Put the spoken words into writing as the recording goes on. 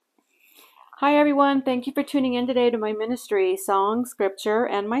Hi, everyone. Thank you for tuning in today to my ministry, Song, Scripture,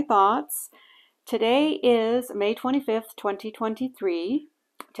 and My Thoughts. Today is May 25th, 2023.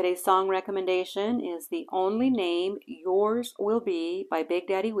 Today's song recommendation is The Only Name Yours Will Be by Big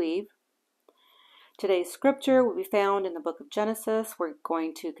Daddy Weave. Today's scripture will be found in the book of Genesis. We're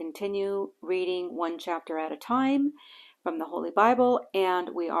going to continue reading one chapter at a time from the Holy Bible, and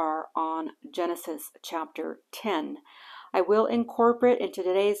we are on Genesis chapter 10. I will incorporate into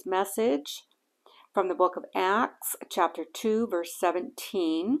today's message from the book of Acts, chapter 2, verse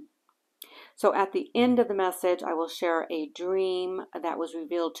 17. So at the end of the message, I will share a dream that was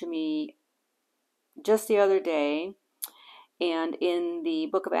revealed to me just the other day. And in the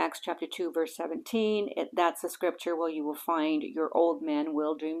book of Acts, chapter 2, verse 17, that's the scripture where you will find your old men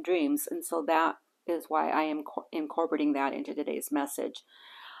will dream dreams. And so that is why I am incorporating that into today's message.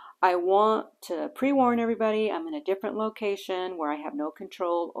 I want to pre-warn everybody, I'm in a different location where I have no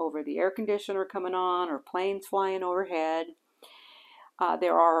control over the air conditioner coming on or planes flying overhead.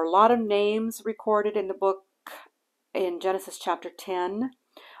 There are a lot of names recorded in the book in Genesis chapter 10.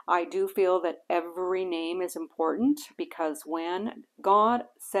 I do feel that every name is important because when God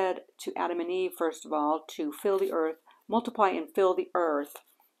said to Adam and Eve, first of all, to fill the earth, multiply and fill the earth,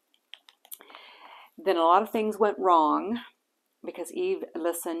 then a lot of things went wrong because Eve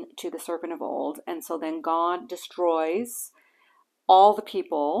listened to the serpent of old. And so then God destroys all the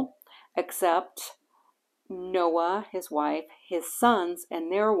people except Noah, his wife, his sons,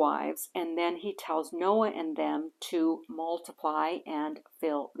 and their wives. And then he tells Noah and them to multiply and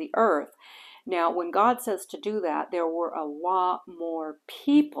fill the earth. Now, when God says to do that, there were a lot more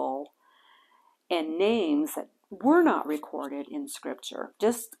people and names that were not recorded in Scripture.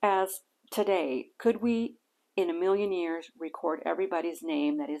 Just as today, could we in a million years record everybody's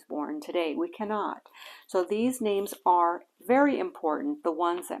name that is born today? We cannot. So these names are very important, the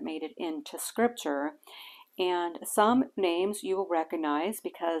ones that made it into Scripture. And some names you will recognize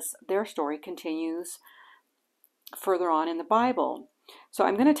because their story continues further on in the Bible. So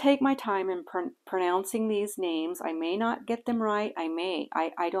I'm going to take my time in pronouncing these names. I may not get them right.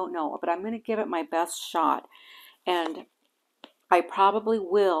 I don't know, but I'm going to give it my best shot. And I probably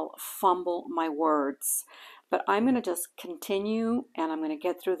will fumble my words, but I'm going to just continue and I'm going to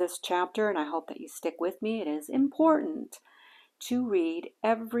get through this chapter, and I hope that you stick with me. It is important to read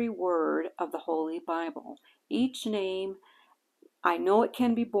every word of the Holy Bible. Each name, I know it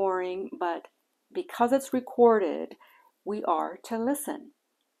can be boring, but because it's recorded, we are to listen.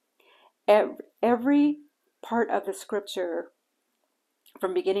 Every part of the scripture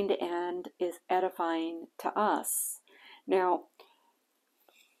from beginning to end is edifying to us. Now,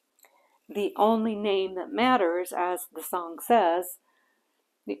 the only name that matters, as the song says,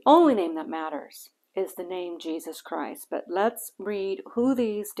 the only name that matters is the name Jesus Christ. But let's read who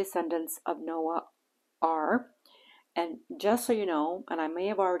these descendants of Noah are. And just so you know, and I may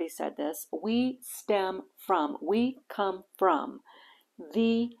have already said this, we come from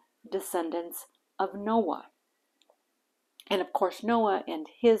the descendants of Noah. And of course, Noah and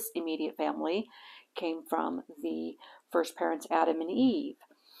his immediate family came from the first parents, Adam and Eve.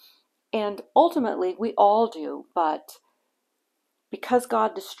 And ultimately, we all do, but because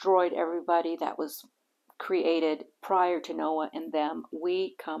God destroyed everybody that was created prior to Noah and them,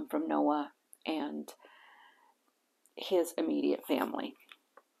 we come from Noah and his immediate family.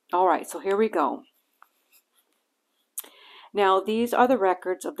 All right, so here we go. Now, these are the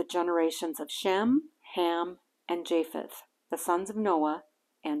records of the generations of Shem, Ham, and Japheth, the sons of Noah,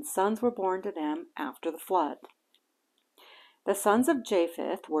 and sons were born to them after the flood. The sons of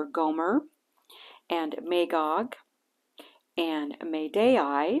Japheth were Gomer, and Magog, and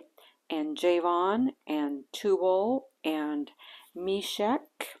Madai, and Javan, and Tubal, and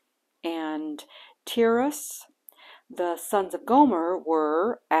Meshech, and Tiras. The sons of Gomer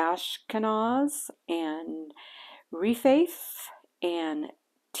were Ashkenaz, and Rephath, and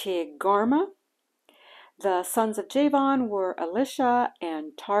Tigharma. The sons of Javan were Elisha,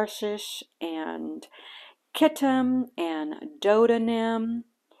 and Tarshish, and Kittim, and Dodanim.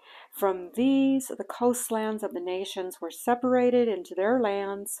 From these, the coastlands of the nations were separated into their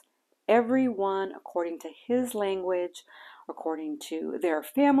lands, every one according to his language, according to their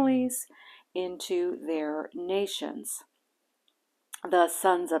families, into their nations. The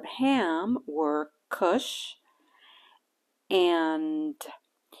sons of Ham were Cush, and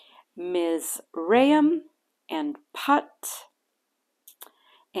Mizraim, and Put,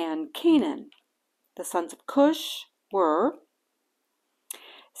 and Canaan. The sons of Cush were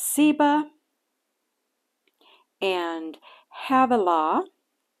Seba, and Havilah,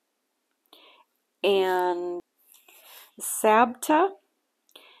 and Sabta,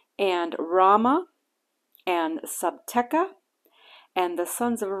 and Rama, and Sabteka. And the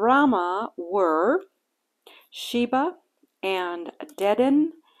sons of Rama were Sheba and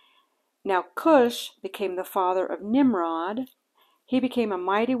Dedan. Now Cush became the father of Nimrod. He became a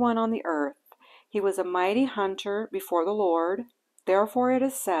mighty one on the earth. He was a mighty hunter before the Lord. Therefore it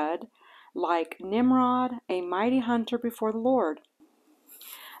is said, like Nimrod, a mighty hunter before the Lord.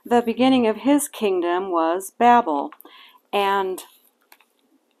 The beginning of his kingdom was Babel, and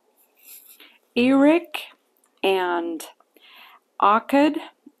Erech, and Akkad,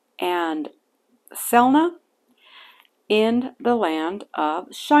 and Selna, in the land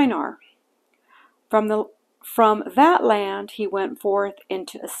of Shinar. From that land he went forth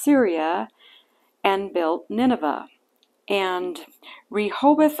into Assyria and built Nineveh, and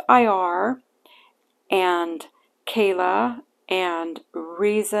Rehoboth-ir, and Calah, and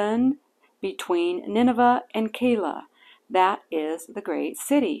Rezin, between Nineveh and Calah. That is the great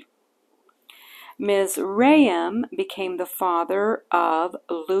city. Mizraim became the father of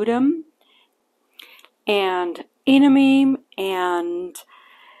Ludim, and Enamim, and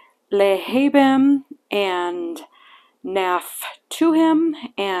Lehabim, and Naphtuhim,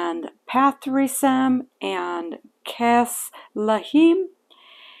 and Pathrisem, and Caslahim,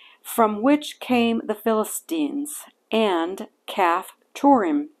 from which came the Philistines, and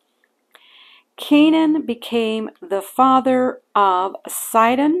Caphtorim. Canaan became the father of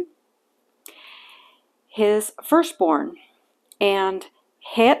Sidon, his firstborn, and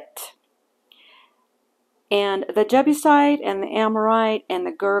Het, and the Jebusite, and the Amorite, and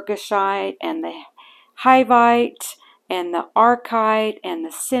the Girgashite, and the Hivite, and the Arkite, and the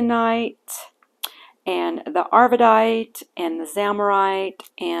Sinite, and the Arvadite, and the Zamorite,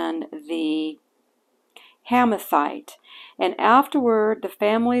 and the Hamathite. And afterward the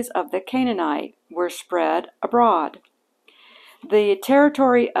families of the Canaanite were spread abroad. The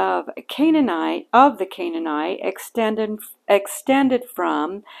territory of the Canaanite extended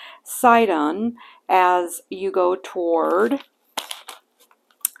from Sidon as you go toward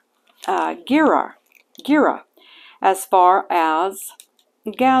Gerar, as far as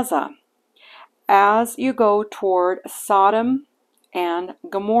Gaza, as you go toward Sodom and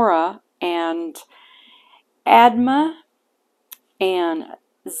Gomorrah and Admah and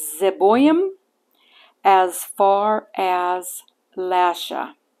Zeboim, as far as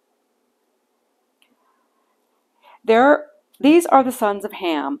Lasha. These are the sons of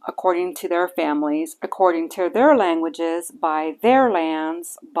Ham, according to their families, according to their languages, by their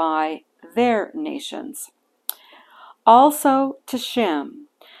lands, by their nations. Also to Shem,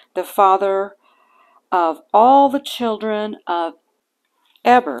 the father of all the children of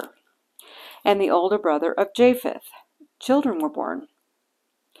Eber, and the older brother of Japheth. Children were born.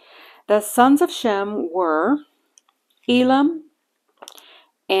 The sons of Shem were Elam,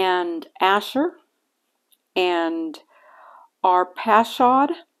 and Asher, and Arpachshad,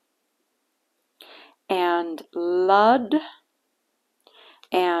 and Lud,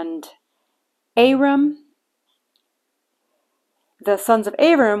 and Aram. The sons of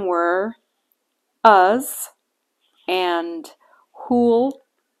Aram were Uz, and Hul,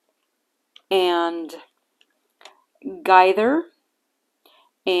 and Geither,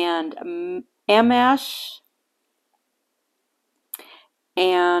 and Amash,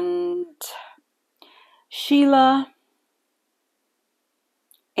 and Shelah,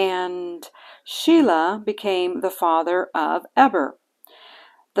 and Shelah became the father of Eber.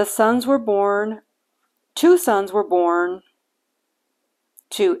 Two sons were born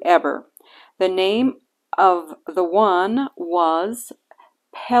to Eber. The name of the one was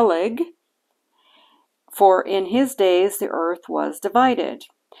Peleg, for in his days the earth was divided,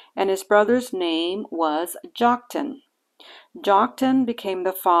 and his brother's name was Joktan. Joktan became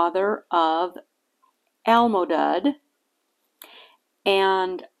the father of Almodad,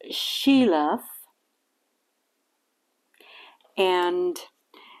 and Sheleph, and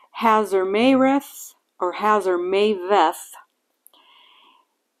Hazarmaveth,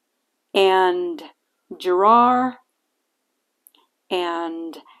 and Gerar,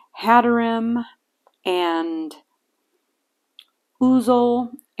 and Hadarim, and Uzal,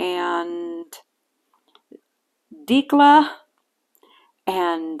 and Diklah,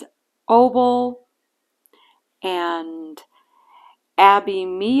 and Obal, and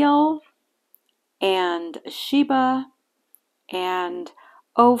Abimael, and Sheba, and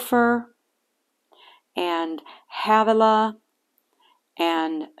Ophir, and Havilah,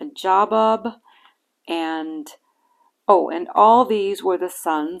 and Jabab, and all these were the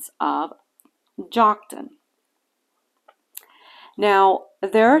sons of Joktan. Now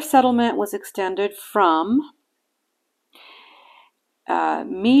their settlement was extended from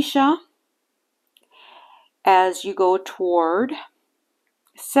Mesha as you go toward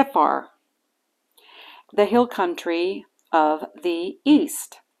Sephar, the hill country of the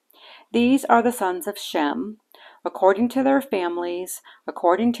east. These are the sons of Shem, according to their families,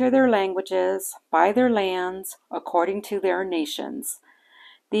 according to their languages, by their lands, according to their nations.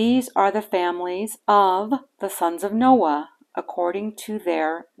 These are the families of the sons of Noah, according to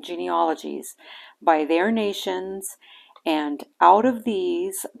their genealogies, by their nations, and out of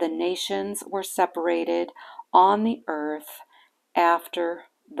these the nations were separated on the earth after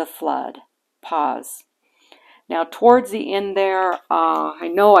the flood. Pause. Now, towards the end there, I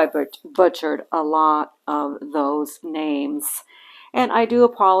know I butchered a lot of those names. And I do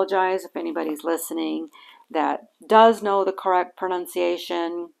apologize if anybody's listening that does know the correct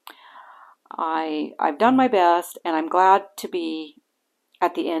pronunciation. I've done my best, and I'm glad to be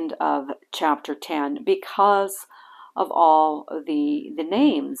at the end of chapter 10 because of all the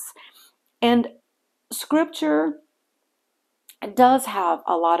names. And Scripture does have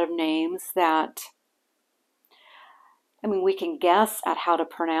a lot of names that, we can guess at how to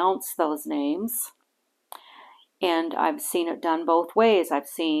pronounce those names. And I've seen it done both ways. I've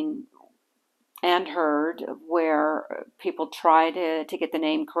seen and heard where people try to get the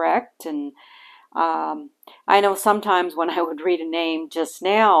name correct. And I know sometimes when I would read a name just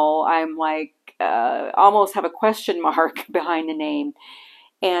now, I'm like, almost have a question mark behind the name.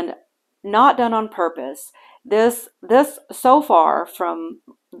 And not done on purpose. This so far from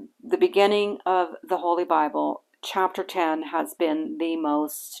the beginning of the Holy Bible, chapter 10 has been the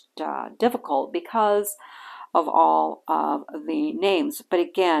most difficult because of all of the names. But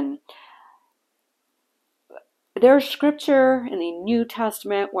again, there's scripture in the New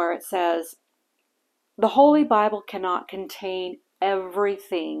Testament where it says the Holy Bible cannot contain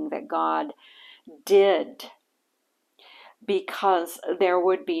everything that God did, because there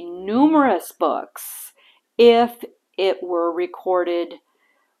would be numerous books if it were recorded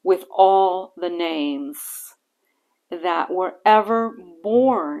with all the names that were ever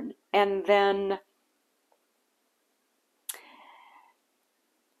born. And then,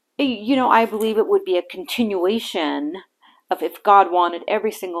 I believe it would be a continuation of, if God wanted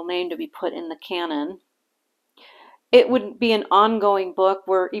every single name to be put in the canon, it would be an ongoing book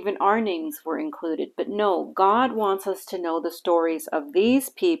where even our names were included. But no, God wants us to know the stories of these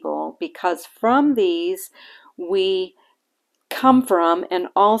people, because from these we come from, and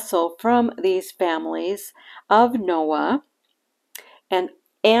also from these families of Noah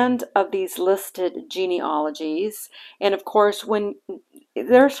and of these listed genealogies. And of course, when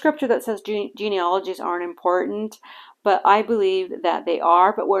there's scripture that says genealogies aren't important, but I believe that they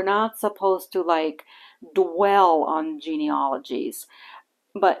are, but we're not supposed to dwell on genealogies.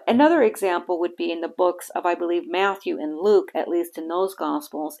 But another example would be in the books of, I believe, Matthew and Luke, at least in those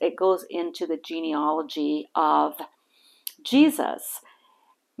Gospels. It goes into the genealogy of Jesus.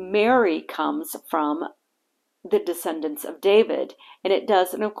 Mary comes from the descendants of David, and it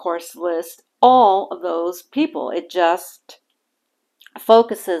doesn't, of course, list all of those people. It just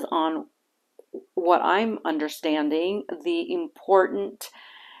focuses on what I'm understanding, the important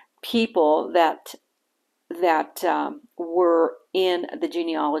people that were in the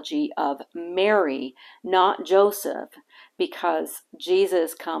genealogy of Mary, not Joseph, because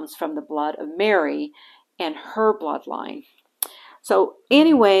Jesus comes from the blood of Mary and her bloodline. So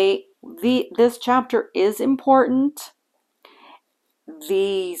anyway, this chapter is important.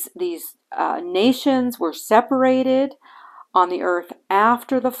 These nations were separated on the earth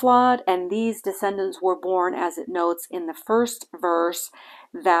after the flood, and these descendants were born, as it notes in the first verse,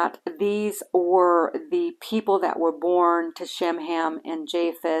 that these were the people that were born to Shem, Ham, and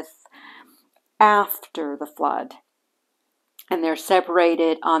Japheth after the flood. And they're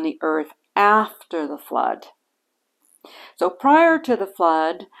separated on the earth after the flood. So prior to the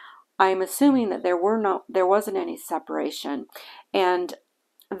flood, I'm assuming that there wasn't any separation. And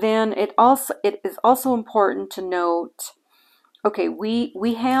then it is also important to note, okay,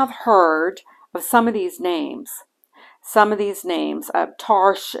 we have heard of some of these names. Some of these names,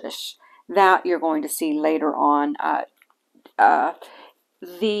 Tarshish, that you're going to see later on.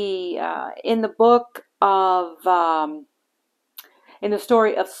 In the book of, in the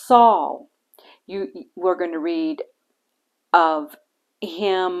story of Saul, we're going to read of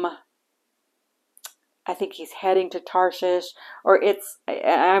him. I think he's heading to Tarshish,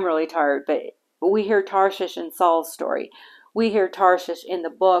 I'm really tired, but we hear Tarshish in Saul's story. We hear Tarshish in the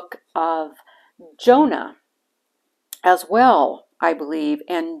book of Jonah as well, I believe.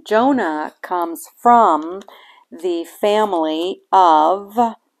 And Jonah comes from the family of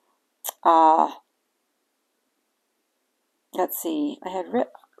let's see, I had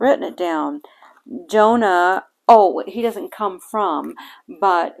written it down. Jonah, oh, he doesn't come from,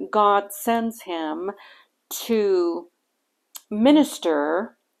 but God sends him to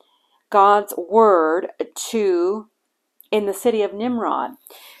minister God's word in the city of Nimrod.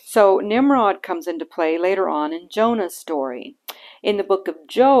 So Nimrod comes into play later on in Jonah's story. In the book of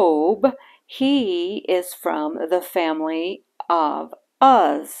Job, he is from the family of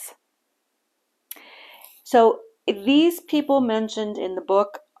Uz. So these people mentioned in the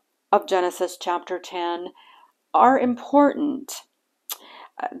book of Genesis chapter 10 are important.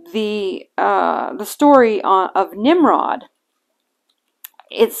 The story of Nimrod,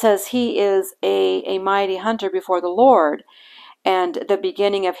 it says he is a mighty hunter before the Lord, and the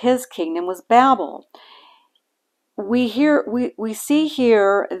beginning of his kingdom was Babel. We see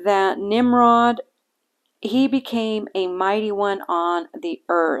here that Nimrod, he became a mighty one on the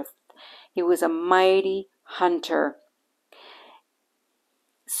earth. He was a mighty hunter.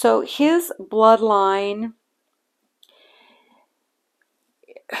 So his bloodline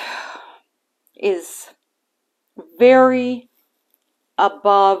is very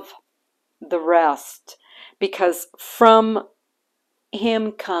above the rest, because from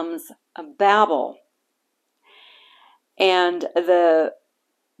him comes Babel. And the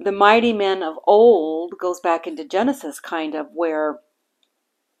mighty men of old goes back into Genesis, kind of, where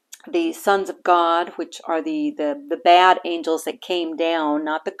the sons of God, which are the bad angels that came down,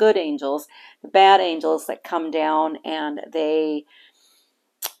 not the good angels, the bad angels that come down, and they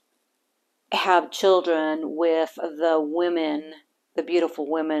have children with the women, the beautiful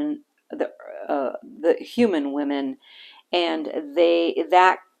women, the human women, and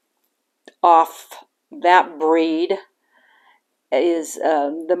that breed is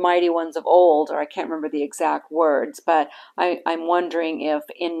the mighty ones of old, or I can't remember the exact words, but I'm wondering if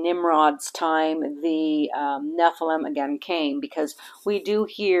in Nimrod's time the Nephilim again came, because we do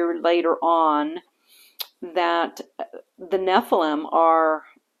hear later on that the Nephilim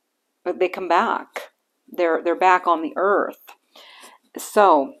they come back. They're back on the earth.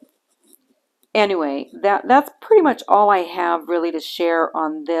 So anyway, that's pretty much all I have really to share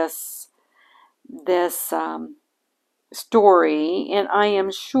on this story, and I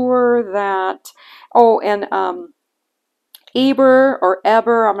am sure that, Eber or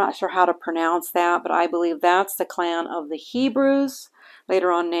Eber, I'm not sure how to pronounce that, but I believe that's the clan of the Hebrews,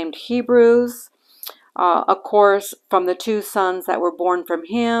 later on named Hebrews. Of course, from the two sons that were born from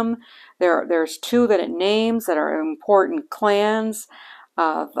him, there's two that it names that are important clans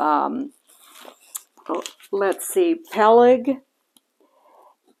of, let's see, Peleg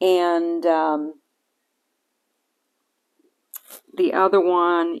and the other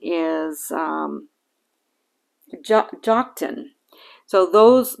one is Joktan. So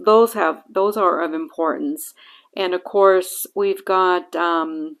those are of importance, and of course we've got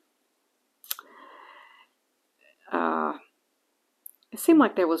it seemed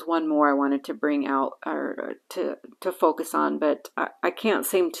like there was one more I wanted to bring out or to focus on, but I can't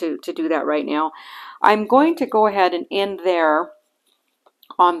seem to do that right now. I'm going to go ahead and end there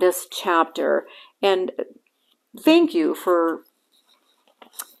on this chapter, and thank you for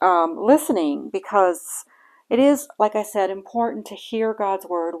listening, because it is, like I said, important to hear God's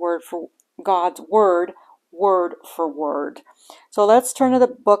word, word for word. So let's turn to the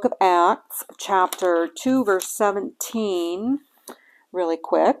book of Acts, chapter 2, verse 17, really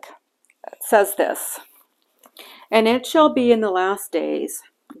quick. It says this: "And it shall be in the last days,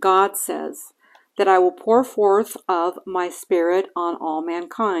 God says, that I will pour forth of my Spirit on all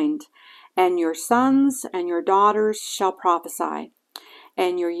mankind, and your sons and your daughters shall prophesy,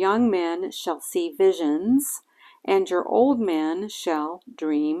 and your young men shall see visions, and your old men shall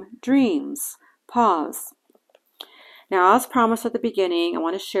dream dreams." Pause. Now, as promised at the beginning, I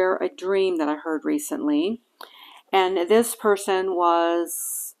want to share a dream that I heard recently. And this person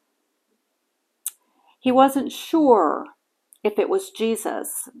he wasn't sure if it was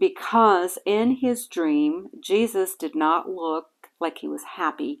Jesus, because in his dream, Jesus did not look like he was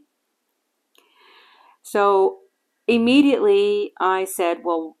happy. So immediately I said,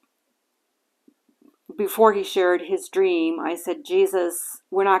 well, before he shared his dream, I said, Jesus,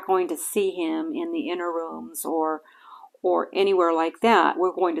 we're not going to see him in the inner rooms or anywhere like that.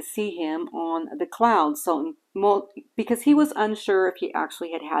 We're going to see him on the clouds. So because he was unsure if he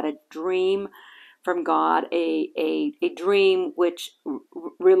actually had a dream from God, a dream which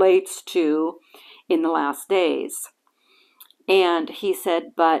relates to in the last days. And he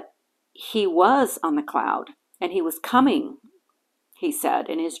said, but he was on the cloud and he was coming. He said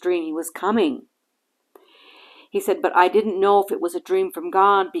in his dream he was coming. He said, but I didn't know if it was a dream from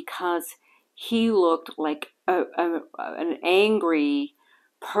God, because he looked like an angry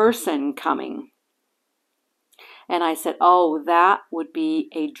person coming. And I said, oh, that would be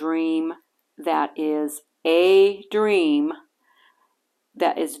a dream that is a dream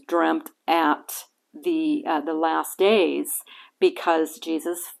that is dreamt at the last days, because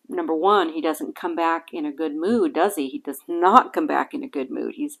Jesus, number one, he doesn't come back in a good mood, does he? He does not come back in a good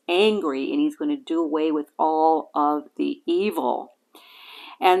mood. He's angry, and he's going to do away with all of the evil.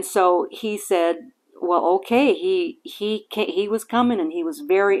 And so he said, well, okay, he was coming, and he was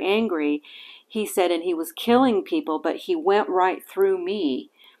very angry. He said, and he was killing people, but he went right through me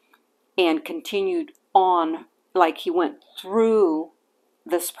and continued on, like he went through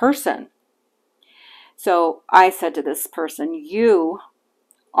this person. So I said to this person, you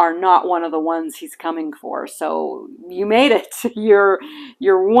are not one of the ones he's coming for. So you made it. You're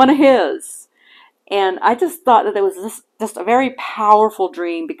one of his. And I just thought that it was just a very powerful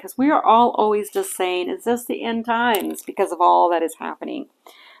dream, because we are all always just saying, is this the end times? Because of all that is happening.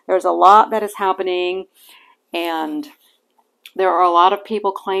 There's a lot that is happening, and there are a lot of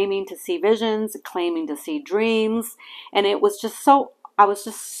people claiming to see visions, claiming to see dreams. And it was just so, I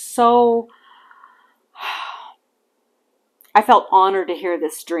felt honored to hear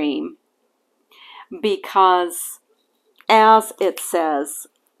this dream, because as it says,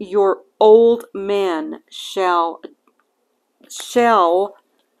 your old men shall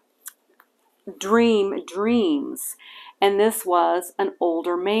dream dreams. And this was an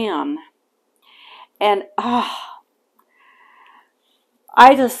older man. And I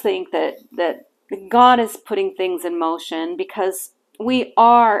just think that God is putting things in motion, because we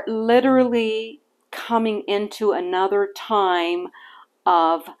are literally coming into another time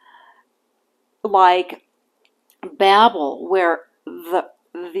of, like, Babel, where the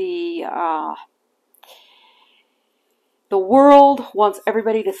world wants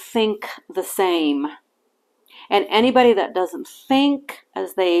everybody to think the same, and anybody that doesn't think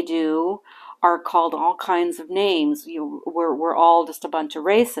as they do are called all kinds of names. We're all just a bunch of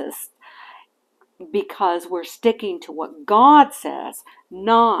racists, because we're sticking to what God says,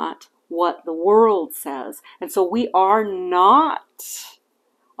 not what the world says. And so we are not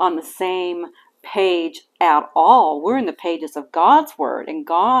on the same page at all. We're in the pages of God's word, and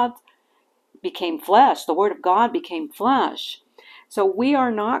God became flesh. The word of God became flesh. So we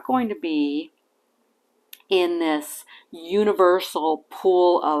are not going to be in this universal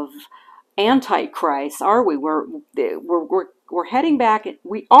pool of antichrist, are we? We're heading back.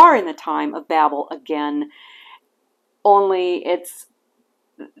 We are in the time of Babel again. Only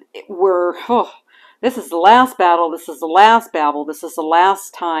this is the last battle. This is the last Babel. This is the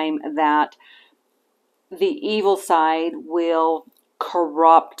last time that the evil side will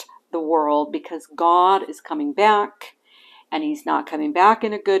corrupt the world, because God is coming back, and he's not coming back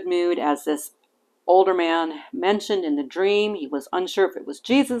in a good mood. As this older man mentioned in the dream, he was unsure if it was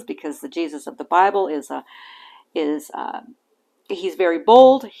Jesus, because the Jesus of the Bible he's very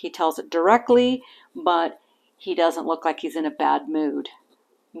bold. He tells it directly, but he doesn't look like he's in a bad mood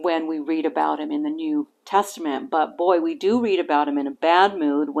when we read about him in the New Testament. But boy, we do read about him in a bad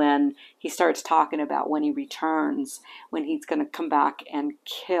mood when he starts talking about when he returns, when he's going to come back and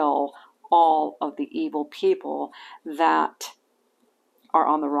kill all of the evil people that are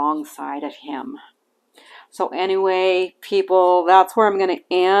on the wrong side of him. So anyway, people, that's where I'm going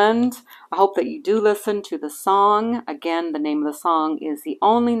to end. I hope that you do listen to the song. Again, the name of the song is The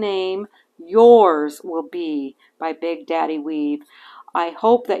Only Name Yours Will Be by Big Daddy Weave. I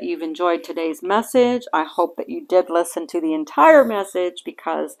hope that you've enjoyed today's message. I hope that you did listen to the entire message,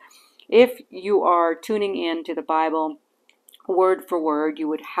 because if you are tuning in to the Bible word for word, you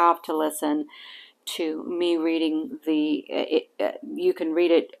would have to listen to me reading you can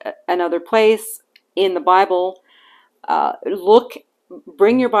read it another place in the Bible.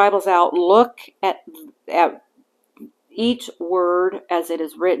 Bring your Bibles out, look at each word as it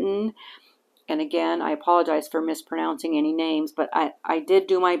is written. And again, I apologize for mispronouncing any names, but I did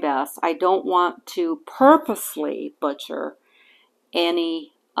do my best. I don't want to purposely butcher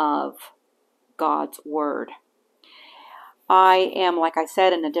any of God's word. I am, like I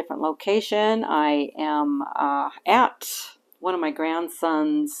said, in a different location. I am at one of my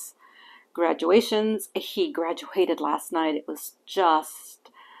grandson's graduations. He graduated last night. It was just,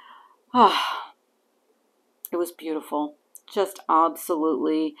 it was beautiful. Just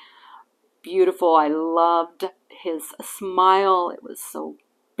absolutely beautiful. I loved his smile. It was so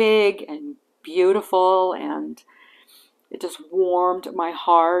big and beautiful, and it just warmed my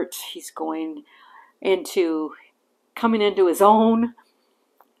heart. He's coming into his own.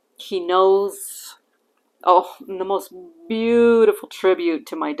 He knows, the most beautiful tribute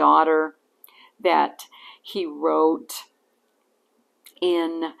to my daughter, that he wrote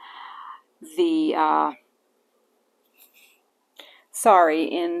in the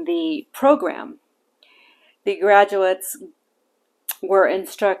in the program. The graduates were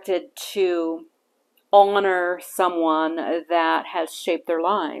instructed to honor someone that has shaped their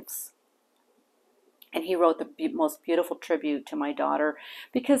lives. And he wrote the most beautiful tribute to my daughter,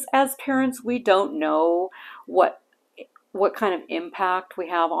 because as parents, we don't know what kind of impact we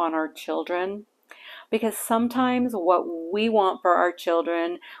have on our children. Because sometimes what we want for our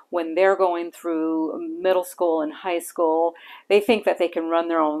children when they're going through middle school and high school, they think that they can run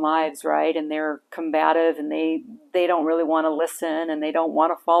their own lives, right? And they're combative, and they don't really want to listen, and they don't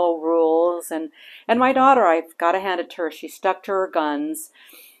want to follow rules. And my daughter, I've got to hand it to her, she stuck to her guns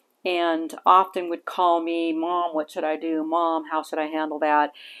and often would call me, Mom, what should I do? Mom, how should I handle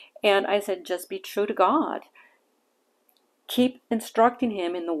that? And I said, just be true to God. Keep instructing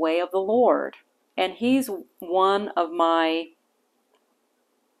him in the way of the Lord. And he's one of my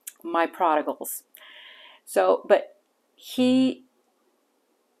prodigals. So, but he's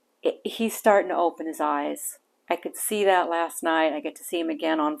starting to open his eyes. I could see that last night. I get to see him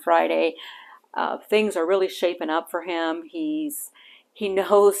again on Friday. Things are really shaping up for him. He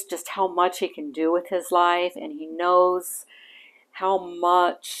knows just how much he can do with his life, and he knows how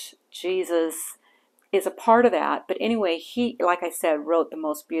much Jesus is a part of that. But anyway, he, like I said, wrote the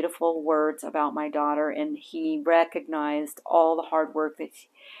most beautiful words about my daughter, and he recognized all the hard work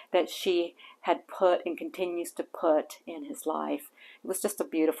that she had put and continues to put in his life. It was just a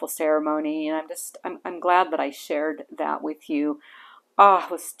beautiful ceremony, and I'm glad that I shared that with you. I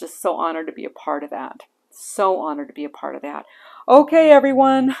was just so honored to be a part of that. So honored to be a part of that. Okay,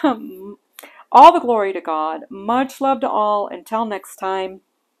 everyone. All the glory to God. Much love to all. Until next time.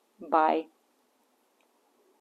 Bye.